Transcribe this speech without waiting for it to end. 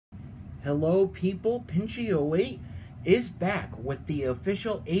Hello people, Pinchy08 is back with the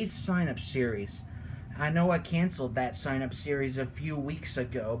official 8th sign-up series. I know I canceled that sign-up series a few weeks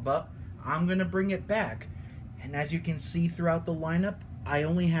ago, but I'm gonna bring it back. And as you can see throughout the lineup, I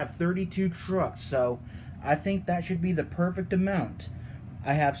only have 32 trucks, so I think that should be the perfect amount.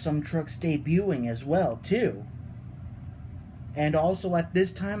 I have some trucks debuting as well, too. And also at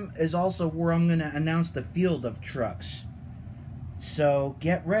this time is also where I'm gonna announce the field of trucks. So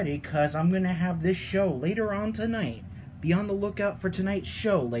get ready, because I'm going to have this show later on tonight. Be on the lookout for tonight's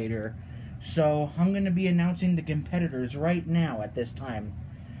show later. So I'm going to be announcing the competitors right now at this time.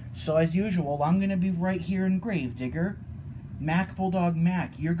 So as usual, I'm going to be right here in Gravedigger. Mac Bulldog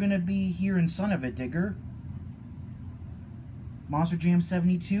Mac, you're going to be here in Son of a Digger. Monster Jam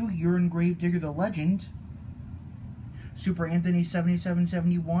 72, you're in Gravedigger the Legend. Super Anthony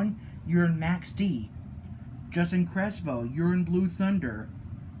 7771, you're in Max D. Justin Crespo, you're in Blue Thunder.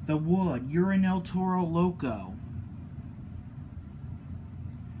 The Wood, you're in El Toro Loco.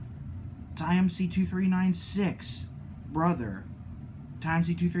 TimeC2396, brother.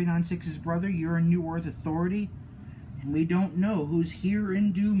 TimeC2396's brother, you're in New Earth Authority. And we don't know who's here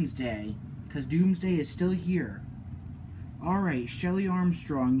in Doomsday, because Doomsday is still here. Alright, Shelly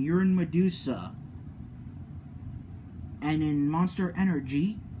Armstrong, you're in Medusa. And in Monster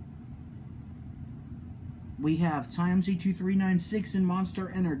Energy, we have TimeC2396 in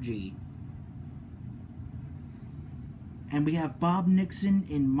Monster Energy. And we have Bob Nixon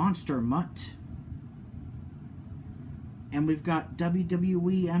in Monster Mutt. And we've got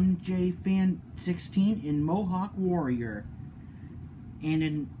HWMJ Fan 16 in Mohawk Warrior. And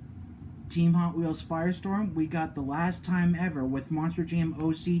in Team Hot Wheels Firestorm, we got The Last Time Ever with Monster Jam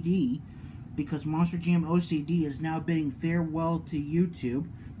OCD. Because Monster Jam OCD is now bidding farewell to YouTube.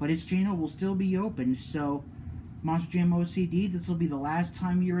 But his channel will still be open, so Monster Jam OCD, this will be the last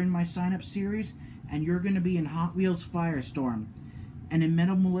time you're in my sign-up series, and you're going to be in Hot Wheels Firestorm. And in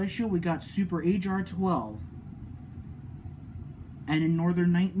Metal Militia, we got Super HR12. And in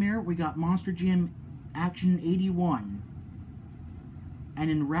Northern Nightmare, we got Monster Jam Action 81. And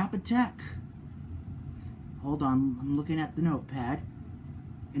in Rap Attack, hold on, I'm looking at the notepad.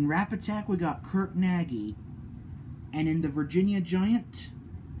 In Rap Attack, we got Kurt Nagy. And in the Virginia Giant,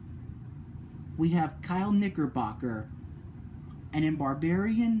 we have Kyle Knickerbocker. And in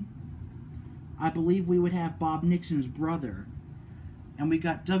Barbarian, I believe we would have Bob Nixon's brother. And we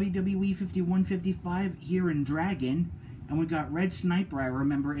got WWE 5155 here in Dragon. And we got Red Sniper, I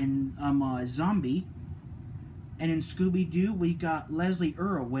remember, in Zombie. And in Scooby-Doo, we got Leslie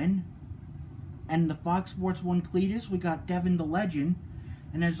Irwin. And in the Fox Sports 1 Cletus, we got Devin the Legend.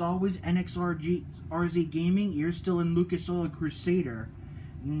 And as always, RZ Gaming, you're still in Lucas Oil Crusader.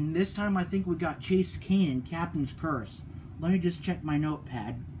 And this time I think we got Chase Kane in Captain's Curse. Let me just check my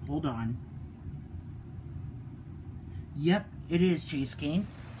notepad. Hold on. Yep, it is Chase Kane.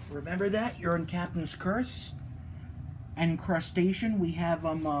 Remember that? You're in Captain's Curse. And in Crustacean, we have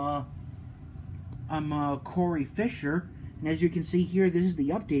Corey Fisher. And as you can see here, this is the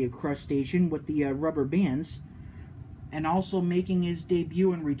updated Crustacean with the rubber bands. And also making his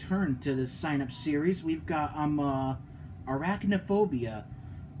debut and return to the sign-up series, we've got Arachnophobia.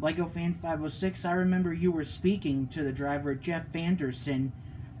 Lego Fan 506, I remember you were speaking to the driver, Jeff Vanderson,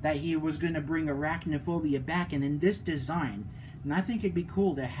 that he was going to bring Arachnophobia back, and in this design. And I think it'd be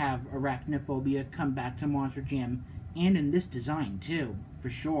cool to have Arachnophobia come back to Monster Jam, and in this design, too,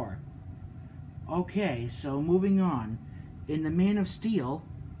 for sure. Okay, so moving on. In the Man of Steel,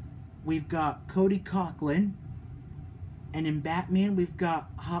 we've got Cody Coughlin. And in Batman, we've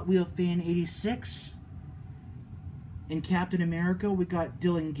got Hot Wheel Fan 86. In Captain America, we got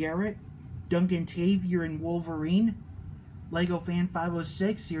Dylan Garrett. Duncan Tave, you're in Wolverine. Lego Fan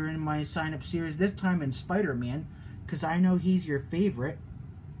 506, you're in my sign-up series, this time in Spider-Man, because I know he's your favorite.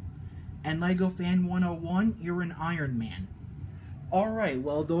 And Lego Fan 101, you're in Iron Man. Alright,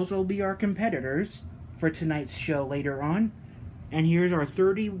 well, those will be our competitors for tonight's show later on. And here's our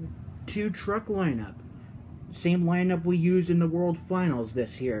 32 truck lineup. Same lineup we used in the World Finals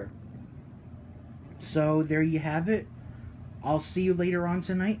this year. So there you have it. I'll see you later on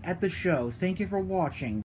tonight at the show. Thank you for watching.